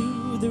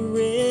to the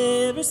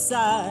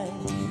riverside.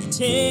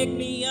 Take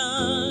me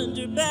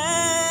under,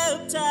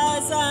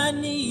 baptize. I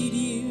need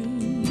you.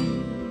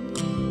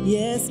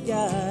 Yes,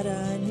 God,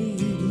 I need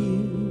you.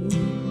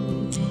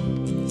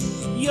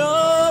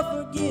 Your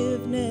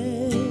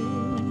forgiveness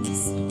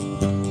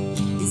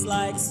is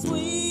like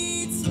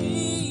sweet,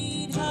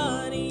 sweet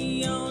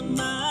honey on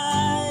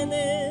my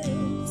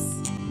lips.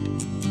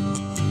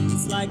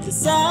 It's like the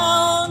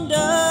sound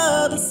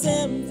of a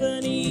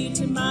symphony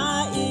to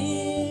my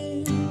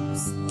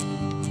ears.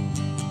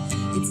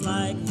 It's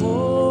like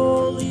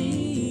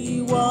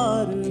holy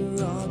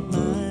water on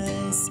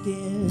my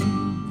skin.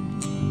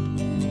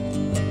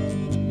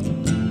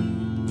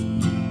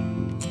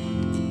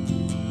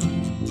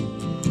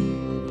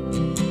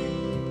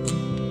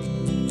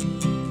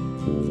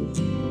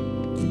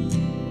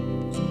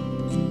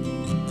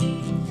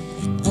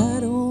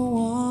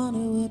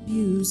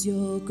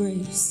 Your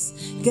grace,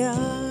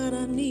 God,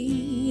 I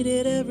need need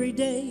it every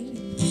day.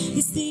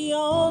 It's the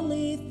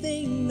only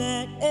thing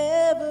that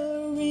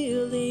ever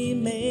really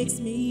makes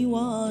me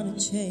want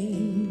to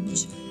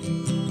change.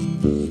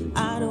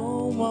 I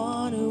don't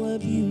want to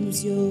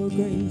abuse your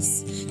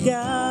grace.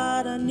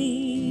 God, I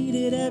need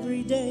it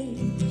every day.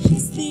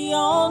 It's the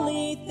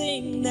only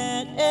thing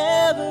that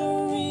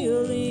ever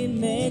really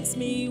makes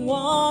me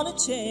want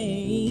to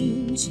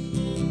change.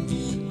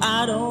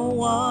 I don't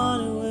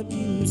want to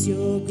abuse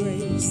your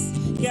grace.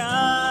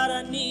 God,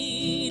 I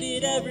need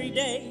it every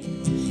day.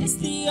 It's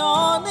the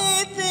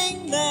only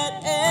thing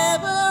that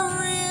ever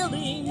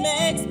really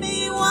makes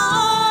me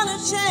want to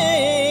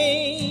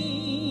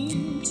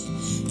change.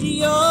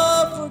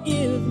 Your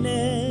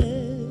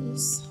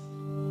forgiveness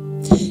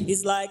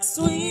is like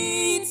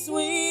sweet,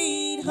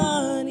 sweet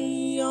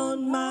honey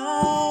on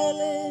my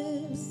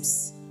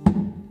lips.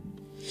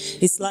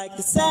 It's like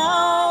the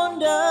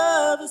sound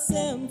of a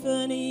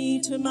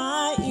symphony to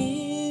my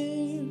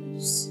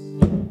ears.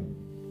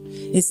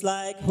 It's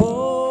like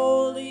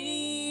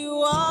holy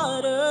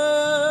water.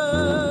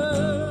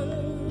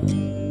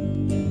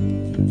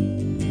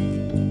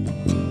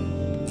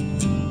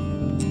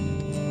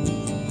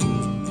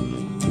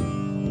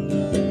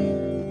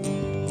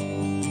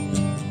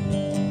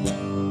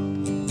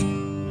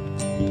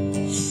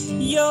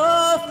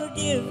 Your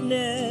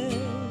forgiveness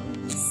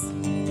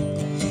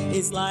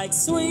is like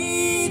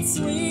sweet,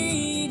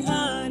 sweet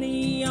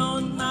honey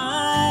on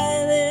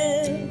my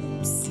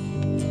lips.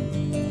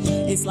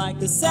 It's like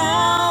the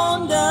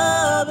sound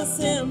of a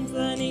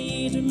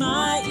symphony to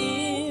my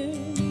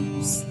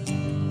ears.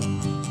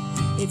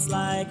 It's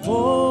like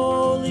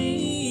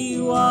holy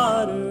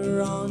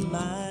water on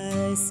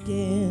my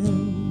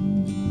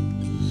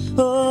skin.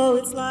 Oh,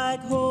 it's like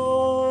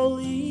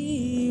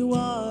holy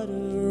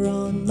water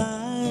on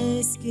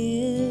my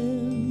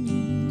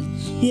skin.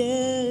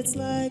 Yeah, it's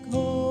like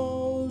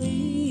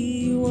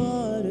holy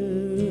water.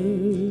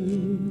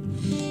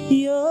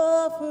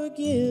 Your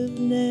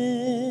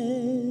forgiveness.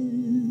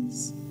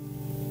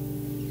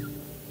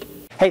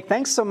 Hey,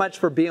 thanks so much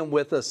for being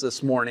with us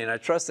this morning. I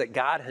trust that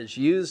God has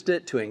used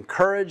it to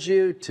encourage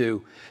you,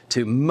 to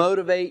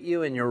motivate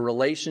you in your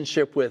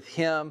relationship with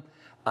Him.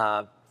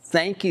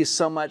 Thank you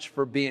so much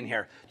for being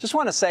here. Just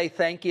want to say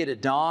thank you to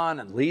Dawn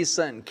and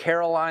Lisa and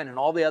Caroline and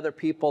all the other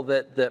people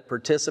that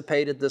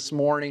participated this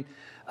morning.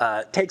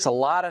 It takes a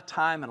lot of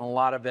time and a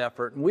lot of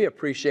effort, and we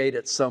appreciate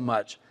it so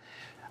much.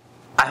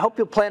 I hope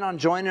you'll plan on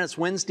joining us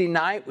Wednesday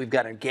night. We've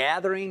got a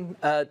gathering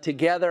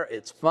together.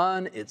 It's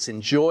fun, it's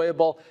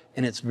enjoyable,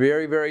 and it's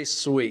very, very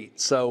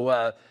sweet.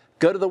 So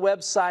go to the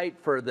website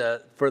for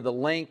the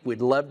link.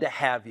 We'd love to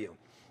have you.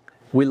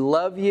 We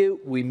love you.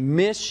 We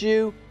miss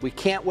you. We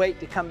can't wait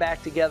to come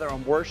back together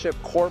and worship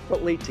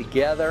corporately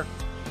together.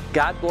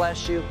 God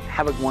bless you.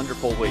 Have a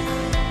wonderful week.